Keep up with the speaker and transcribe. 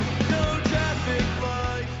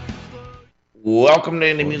Welcome to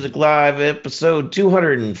Indie Music Live, episode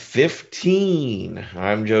 215.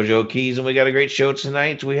 I'm JoJo Keys, and we got a great show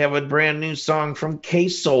tonight. We have a brand new song from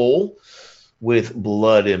K-Soul with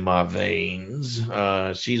Blood in My Veins.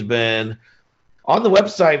 She's been on the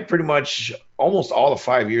website pretty much almost all the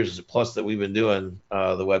 5 years plus that we've been doing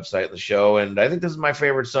the website and the show, and I think this is my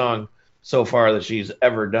favorite song so far that she's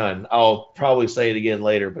ever done. I'll probably say it again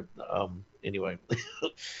later, but anyway.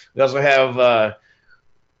 We also have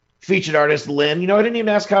featured artist Lynn. I didn't even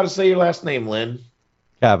ask how to say your last name, Lynn.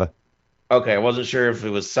 Kava. Okay, I wasn't sure if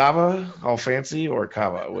it was Sava, all fancy, or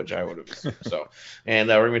Kava, which I would have. So, and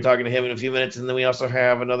we're gonna be talking to him in a few minutes, and then we also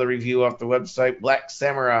have another review off the website, Black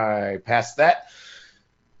Samurai. Past that,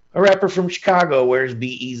 a rapper from Chicago. Where's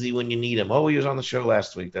Be Easy when you need him? Oh, he was on the show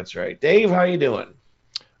last week. That's right. Dave, how you doing?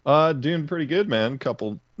 Doing pretty good, man.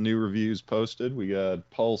 Couple new reviews posted. We got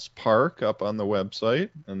Pulse Park up on the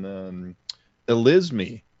website, and then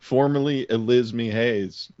Elisme, formerly Elisme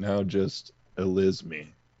Hayes, now just Elisme.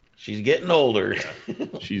 She's getting older.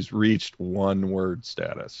 She's reached one-word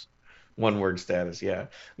status. One-word status, yeah.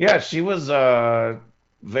 Yeah, she was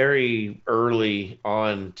very early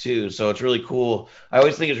on, too, so it's really cool. I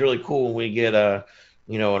always think it's really cool when we get an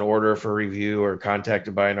order for review or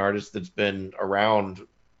contacted by an artist that's been around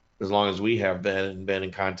as long as we have been and been in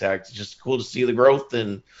contact. It's just cool to see the growth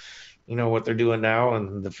and, what they're doing now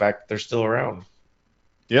and the fact that they're still around.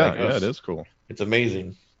 Yeah, it is cool. It's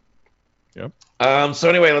amazing. Yep. So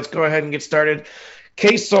anyway, let's go ahead and get started.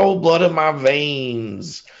 K-Soul, Blood in My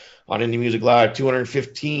Veins on Indie Music Live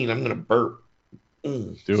 215. I'm gonna burp.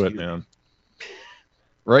 Do it, man.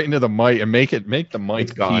 Right into the mic and make the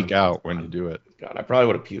mic peek out when you do it. God, I probably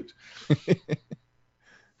would have puked.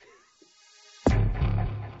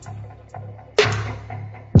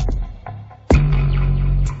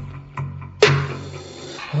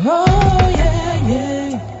 Oh yeah, yeah.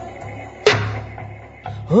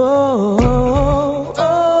 Oh,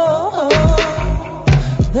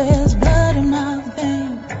 there's blood in my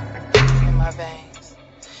veins. In my veins.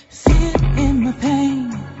 Fear in my pain.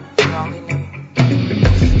 You only knew.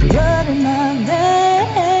 Blood in my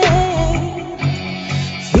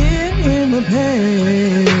veins. Fear in my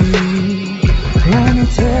pain. Wanna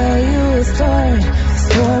tell you a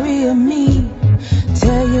story of me.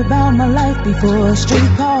 Tell you about my life before a street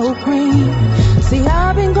called Cream. See,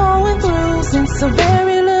 I've been going through since a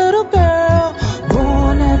very little girl,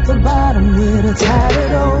 born at the bottom with a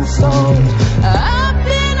tattered old soul. I've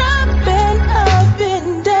been up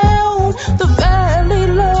and down, the valley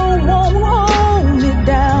low won't hold me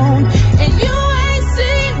down. And you ain't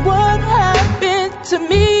seen what happened to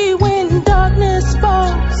me when darkness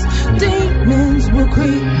falls. Demons will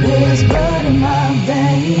creep, there's blood in my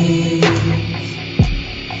veins.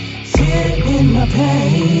 In my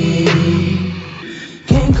pain,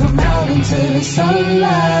 can't come out into the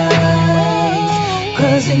sunlight,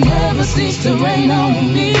 'cause it never seems to rain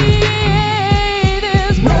on me.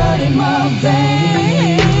 There's blood in my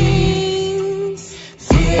veins,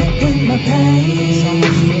 fear in my pain,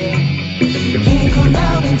 can't come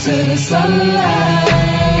out into the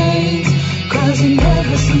sunlight, 'cause it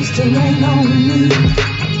never seems to rain on me.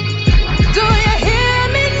 Do you hear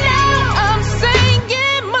me now? I'm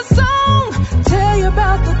singing my song. Tell you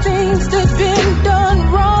about the things that's been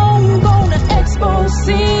done wrong. Gonna expose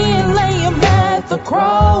sin, lay him at the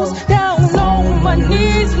cross. Down on my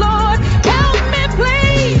knees, Lord, help me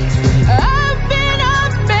please. I've been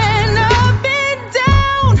up and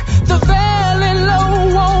down. The valley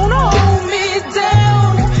low won't hold me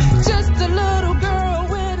down. Just a little girl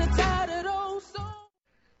with a tattered old soul.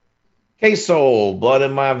 K-Soul, Blood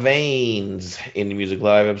in My Veins, Indie Music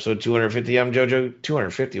Live, episode 250. I'm JoJo.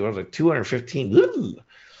 250. What was it? 215. Ooh.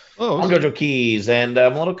 I'm JoJo Keys, and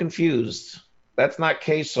I'm a little confused. That's not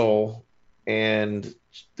K-Soul, and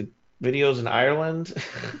the video's in Ireland.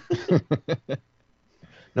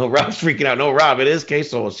 No, Rob's freaking out. No, Rob, it is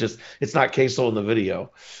K-Soul. It's not K-Soul in the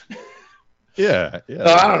video. Yeah.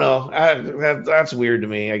 I don't know. That's weird to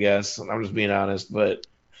me, I guess. I'm just being honest, but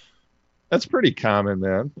that's pretty common,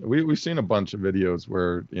 man. We've seen a bunch of videos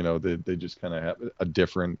where they just kind of have a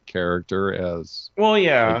different character as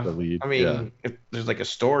yeah. the lead. I mean, if there's like a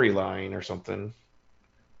storyline or something.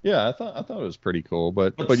 Yeah, I thought it was pretty cool,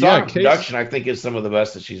 but yeah, production I think is some of the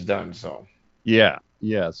best that she's done. So yeah.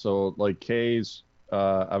 So like Kay's,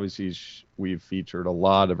 obviously we've featured a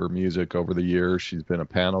lot of her music over the years. She's been a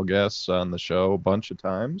panel guest on the show a bunch of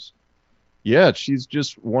times. Yeah, she's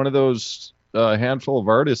just one of those handful of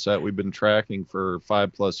artists that we've been tracking for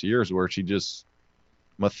 5+ years, where she just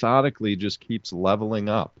methodically just keeps leveling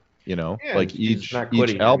up, like each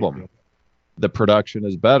album. the production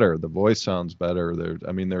is better. The voice sounds better.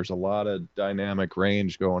 There's a lot of dynamic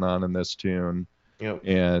range going on in this tune. Yep.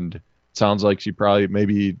 And it sounds like she probably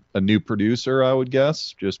maybe a new producer, I would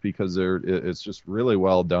guess, just because it's just really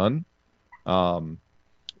well done.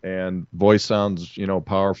 And voice sounds,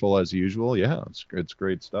 powerful as usual. Yeah, it's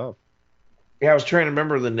great stuff. Yeah, I was trying to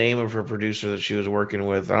remember the name of her producer that she was working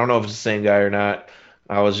with. I don't know if it's the same guy or not.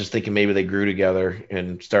 I was just thinking maybe they grew together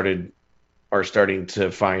and starting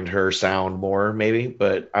to find her sound more, maybe,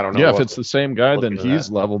 but I don't know. Yeah, if it's the same guy, then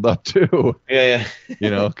he's leveled up too. Yeah.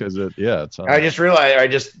 Because it's. I just realized, I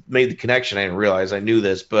just made the connection. I didn't realize I knew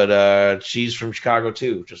this, but she's from Chicago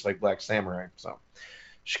too, just like Black Samurai. So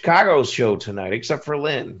Chicago's show tonight, except for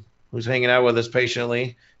Lynn, who's hanging out with us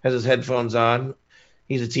patiently, has his headphones on.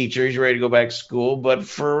 He's a teacher. He's ready to go back to school, but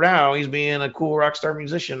for now, he's being a cool rock star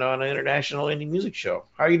musician on an international indie music show.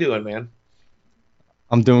 How you doing, man?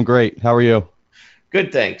 I'm doing great. How are you?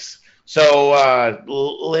 Good, thanks. So,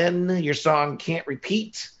 Lynn, your song Can't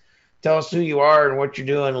Repeat. Tell us who you are and what you're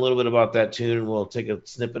doing, a little bit about that tune, and we'll take a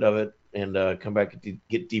snippet of it and come back and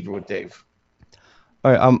get deeper with Dave.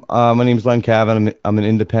 All right. My name is Len Cavan. I'm an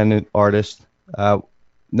independent artist.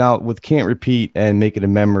 Now, with Can't Repeat and Make It a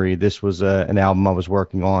Memory, this was an album I was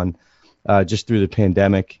working on just through the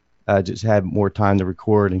pandemic. Just had more time to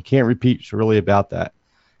record, and Can't Repeat is really about that.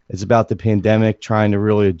 It's about the pandemic, trying to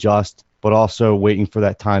really adjust, but also waiting for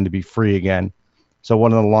that time to be free again. So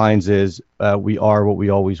one of the lines is, we are what we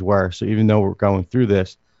always were. So even though we're going through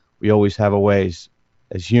this, we always have a ways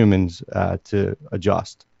as humans to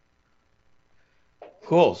adjust.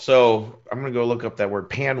 Cool. So I'm going to go look up that word.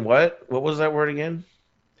 Pan what? What was that word again?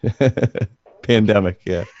 Pandemic,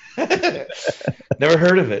 yeah. Never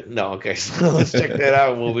heard of it. No, okay. So let's check that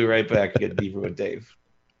out. We'll be right back to get deeper with Dave.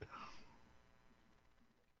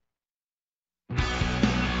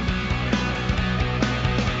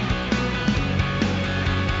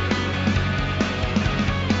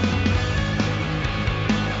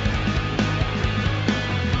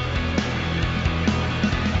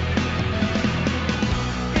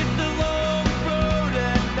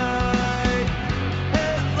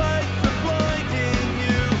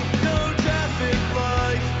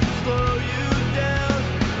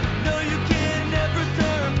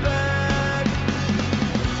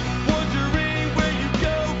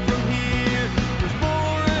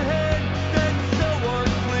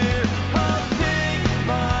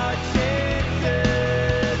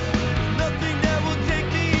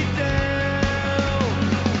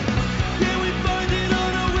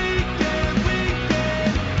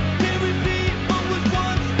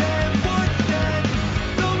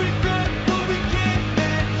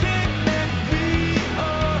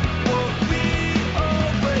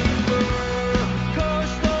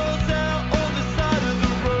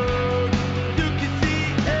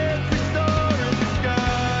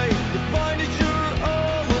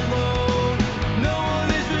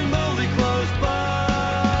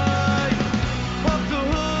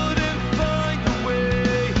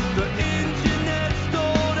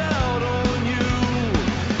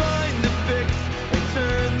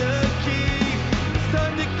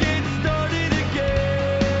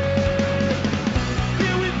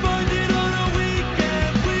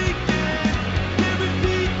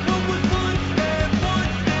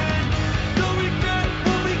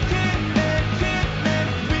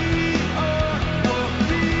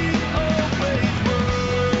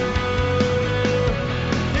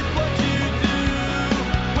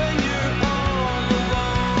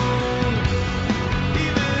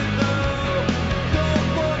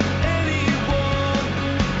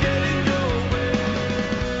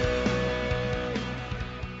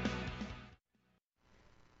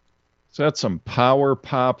 So that's some power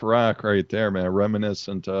pop rock right there, man.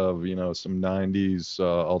 Reminiscent of, some 90s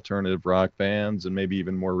alternative rock bands, and maybe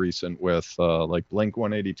even more recent with like Blink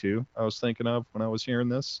 182, I was thinking of when I was hearing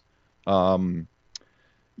this.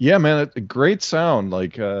 Yeah, man, a great sound.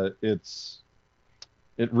 Like it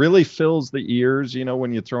really fills the ears,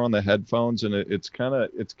 when you throw on the headphones, and it's kind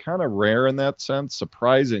of rare in that sense,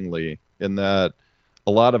 surprisingly, in that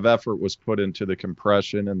a lot of effort was put into the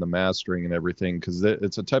compression and the mastering and everything, because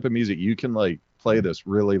it's a type of music you can like play this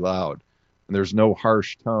really loud, and there's no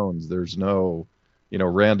harsh tones, there's no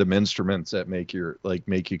random instruments that make you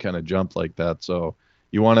kind of jump like that. So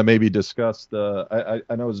you want to maybe discuss I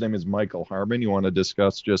know his name is Michael Harmon. You want to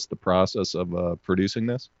discuss just the process of producing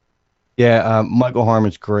this? Yeah, Michael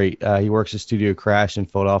Harmon's great. He works at Studio Crash in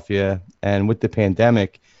Philadelphia, and with the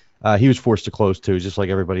pandemic, he was forced to close too, just like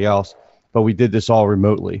everybody else. But we did this all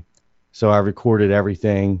remotely. So I recorded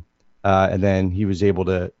everything, and then he was able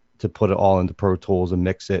to put it all into Pro Tools and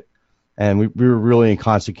mix it. and we were really in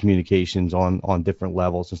constant communications on different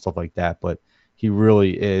levels and stuff like that. But he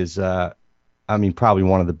really is, probably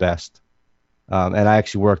one of the best. And I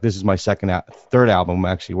actually this is my third album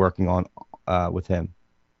I'm actually working on with him.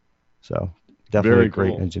 So definitely Very a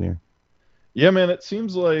great cool. engineer. Yeah, man, it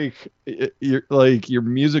seems like your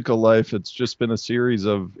musical life, it's just been a series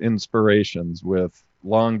of inspirations with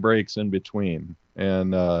long breaks in between.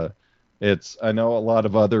 And I know a lot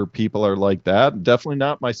of other people are like that. Definitely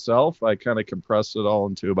not myself. I kind of compressed it all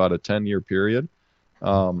into about a 10-year period.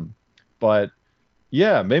 But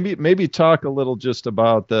yeah, maybe talk a little just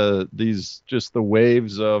about the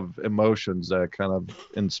waves of emotions that kind of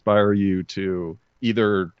inspire you to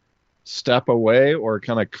either step away or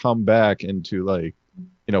kind of come back into, like,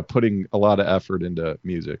 putting a lot of effort into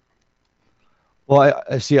music. Well,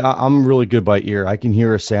 I see. I'm really good by ear. I can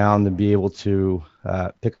hear a sound and be able to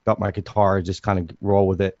pick up my guitar and just kind of roll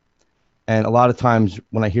with it. And a lot of times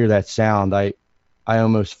when I hear that sound, I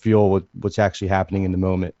almost feel what's actually happening in the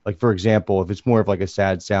moment. Like, for example, if it's more of like a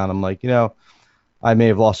sad sound, I'm like, I may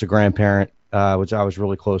have lost a grandparent, which I was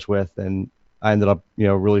really close with, and I ended up,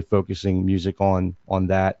 really focusing music on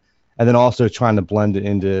that, and then also trying to blend it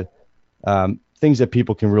into things that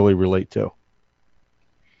people can really relate to.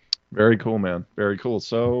 Very cool, man. Very cool.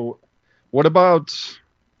 So what about,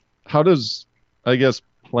 how does, I guess,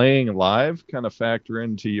 playing live kind of factor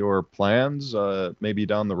into your plans, maybe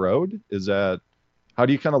down the road? How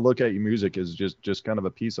do you kind of look at your music as just kind of a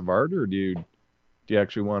piece of art, or do you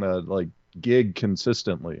actually want to, like, gig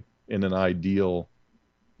consistently in an ideal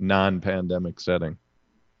non-pandemic setting?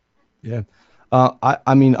 Yeah. I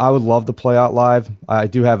would love to play out live. I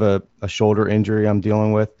do have a shoulder injury I'm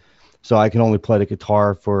dealing with, so I can only play the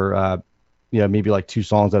guitar for, maybe like 2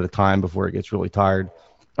 songs at a time before it gets really tired.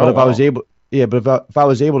 But if I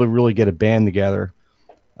was able to really get a band together,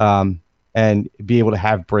 and be able to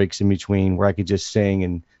have breaks in between where I could just sing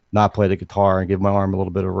and not play the guitar and give my arm a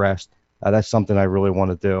little bit of rest, that's something I really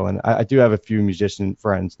want to do. And I do have a few musician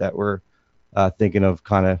friends that were thinking of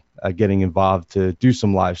kind of getting involved to do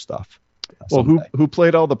some live stuff. Well, who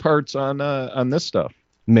played all the parts on this stuff?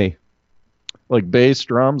 Me. Like bass,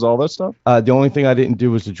 drums, all that stuff? The only thing I didn't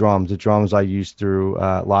do was the drums. The drums I used through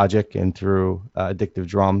Logic and through Addictive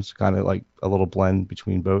Drums, kind of like a little blend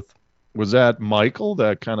between both. Was that Michael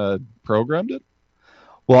that kind of programmed it?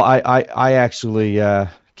 Well, I actually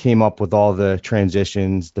came up with all the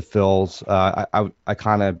transitions, the fills. I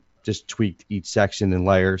kind of just tweaked each section in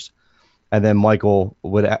layers, and then Michael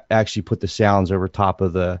would actually put the sounds over top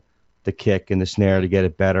of the kick and the snare to get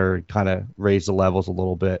it better, and kind of raise the levels a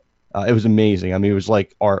little bit. It was amazing. I mean, it was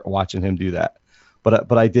like art watching him do that.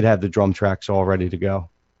 But I did have the drum tracks all ready to go.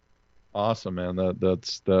 Awesome, man.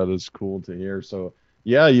 That is cool to hear. So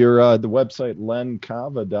yeah, your the website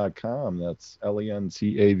lencava.com. That's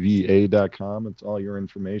lencava.com. It's all your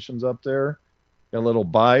information's up there. Got a little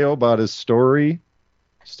bio about his story,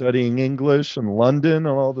 studying English in London, and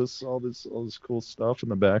all this cool stuff in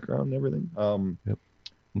the background and everything. Yep.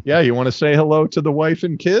 Yeah, you want to say hello to the wife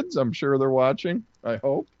and kids? I'm sure they're watching. I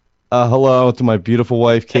hope. Hello to my beautiful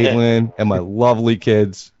wife, Caitlin, and my lovely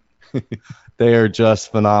kids. They are just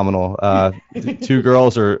phenomenal. The 2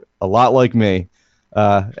 girls are a lot like me.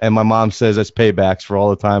 And my mom says that's paybacks for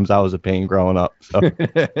all the times I was a pain growing up. So.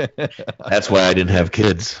 That's why I didn't have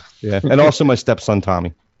kids. Yeah, and also my stepson,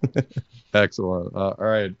 Tommy. Excellent. All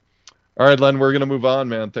right, Len, we're going to move on,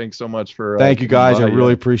 man. Thanks so much for... Thank you, guys. I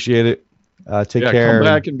really appreciate it. Take care. Come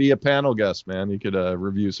back and be a panel guest, man. You could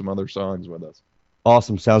review some other songs with us.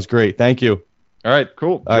 Awesome. Sounds great. Thank you. All right,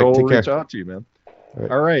 cool. All right, Joel take will care. reach out to you, man.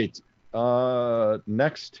 All right.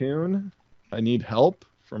 Next tune, I need help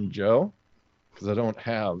from Joe because I don't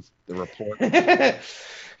have the report.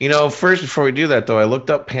 First, before we do that, though, I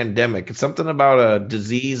looked up pandemic. It's something about a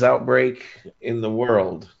disease outbreak in the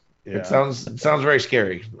world. Yeah. It sounds very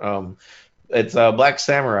scary. It's Black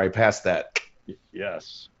Samurai. Past that.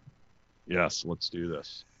 Yes, let's do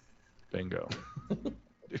this. Bingo.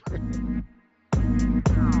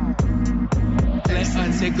 Let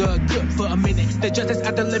us say good for a minute. The justice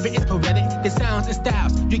I deliver is poetic. The sounds and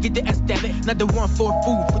styles, you get the aesthetic. Not the one for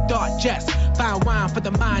food, for thought, just fine wine for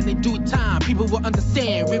the mind in due time. People will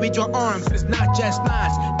understand. We raise your arms, it's not just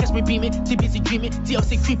lines. Guess me beaming, too busy dreaming,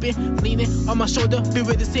 TLC creeping, leaning on my shoulder, be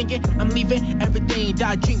ready singing. I'm leaving everything that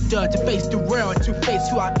I dreamed of to face the world, to face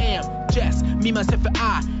who I am. Just me, myself, and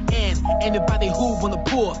I, and anybody who wanna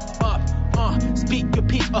pull up. Speak your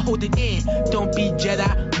piece or hold it in. Don't be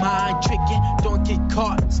Jedi, mind tricking. Don't get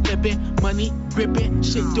caught slipping. Money gripping,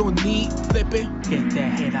 shit don't need flipping. Get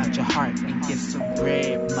that head out your heart and get some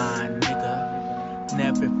bread, my nigga.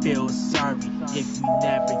 Never feel sorry if you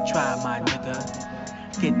never try, my nigga.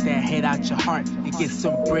 Get that hate out your heart and get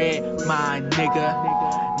some bread, my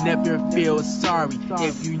nigga. Never feel sorry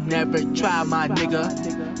if you never try, my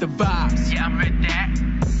nigga. The vibes, yeah, I'm with that.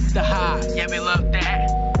 The highs, yeah, we love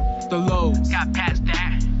that. The lows, got past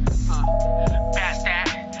that. Past that,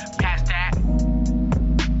 past that.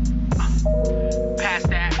 Past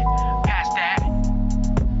that, past that.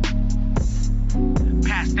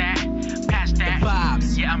 Past that, past that. The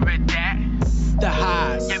vibes, yeah, I'm with that. The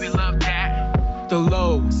highs, yeah, we love that. The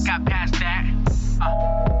lows, got past that.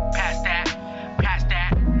 Past that, past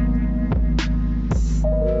that.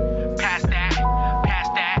 Past that,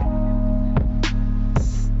 past that.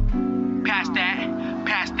 Past that,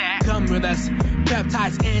 past that. Come with us,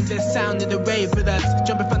 baptized in the sound of the rave with us.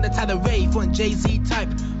 Jumping from the tidal wave on Jay-Z type.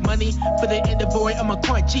 Money for the end of boy, I'm a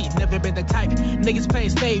coin G, never been the type. Niggas playing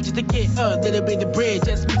slave just to get a little bit of bread.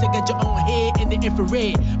 Just me to get your own head in the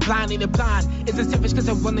infrared. Blinding the blind, it's a selfish cause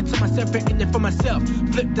I run into myself and in it for myself.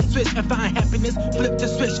 Flip the switch and find happiness. Flip the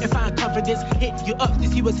switch and find confidence. Hit you up to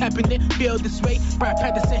see what's happening. Feel this way, right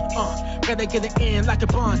practicing, gotta get it in like a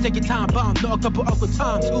bond. Take your time, bomb, know a couple Uncle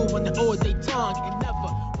Toms who wanna hold their tongue and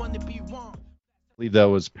never wanna be wrong. I believe that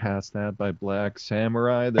was Past That by Black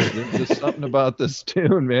Samurai. There's just something about this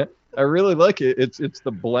tune, man. I really like it. It's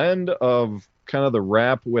the blend of kind of the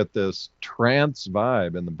rap with this trance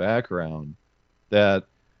vibe in the background that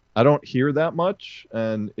I don't hear that much,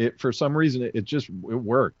 and it for some reason it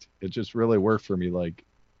worked. It just really worked for me, like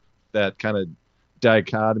that kind of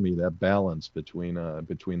dichotomy, that balance between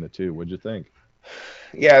the two. What'd you think?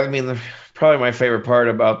 Yeah, I mean, probably my favorite part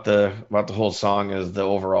about the whole song is the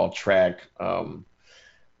overall track.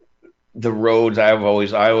 The Rhodes, I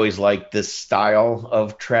always liked this style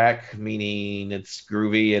of track, meaning it's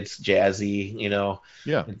groovy, it's jazzy, you know.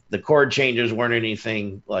 Yeah. The chord changes weren't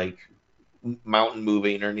anything like mountain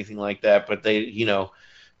moving or anything like that, but they, you know,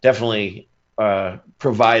 definitely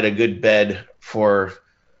provide a good bed for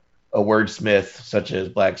a wordsmith such as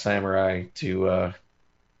Black Samurai to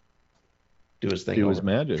do his thing. Do his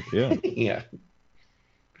magic, yeah. Yeah.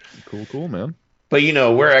 Cool, man. But you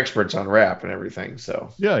know, we're experts on rap and everything,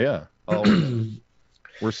 so. Yeah.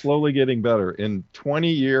 We're slowly getting better. In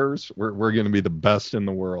 20 years, we're going to be the best in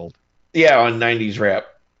the world. Yeah, on 90s rap.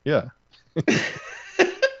 Yeah.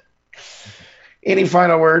 Any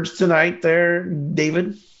final words tonight there,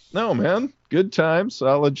 David? No, man. Good time.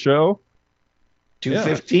 Solid show.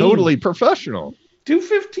 215. Yeah, totally professional.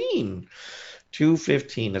 215.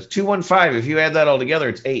 215. That's 215. If you add that all together,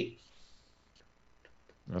 it's 8.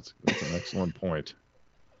 That's an excellent point.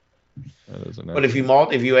 That is but if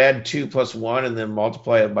you add 2 plus 1 and then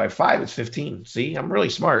multiply it by 5, it's 15. See, I'm really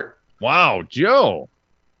smart. Wow, Joe.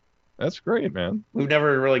 That's great, man. We've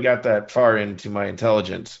never really got that far into my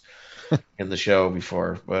intelligence in the show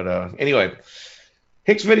before. But anyway,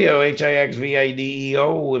 Hicks Video,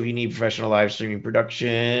 HIXVIDEO, if you need professional live streaming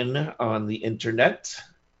production on the internet.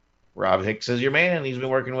 Rob Hicks is your man. He's been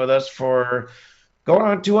working with us for going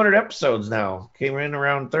on 200 episodes now. Came in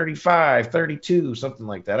around 35, 32, something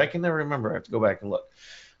like that. I can never remember. I have to go back and look.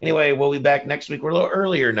 Anyway, we'll be back next week. We're a little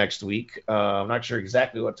earlier next week. I'm not sure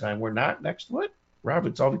exactly what time. We're not next. What? Rob,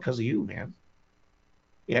 it's all because of you, man.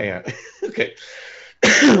 Yeah. Okay.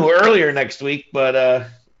 We're earlier next week, but,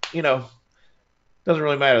 you know, doesn't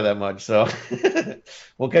really matter that much. So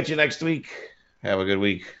we'll catch you next week. Have a good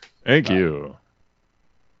week. Thank you.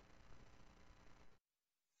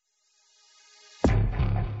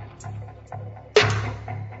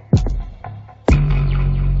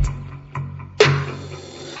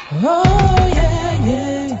 Oh, yeah.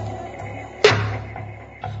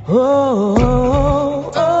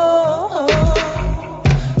 Oh,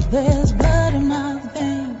 there's blood in my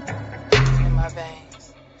veins. In my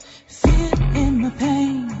veins. Fear in my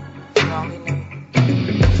pain. You only knew.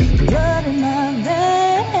 Blood in my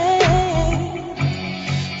veins.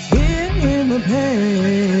 Fear in my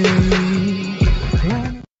pain.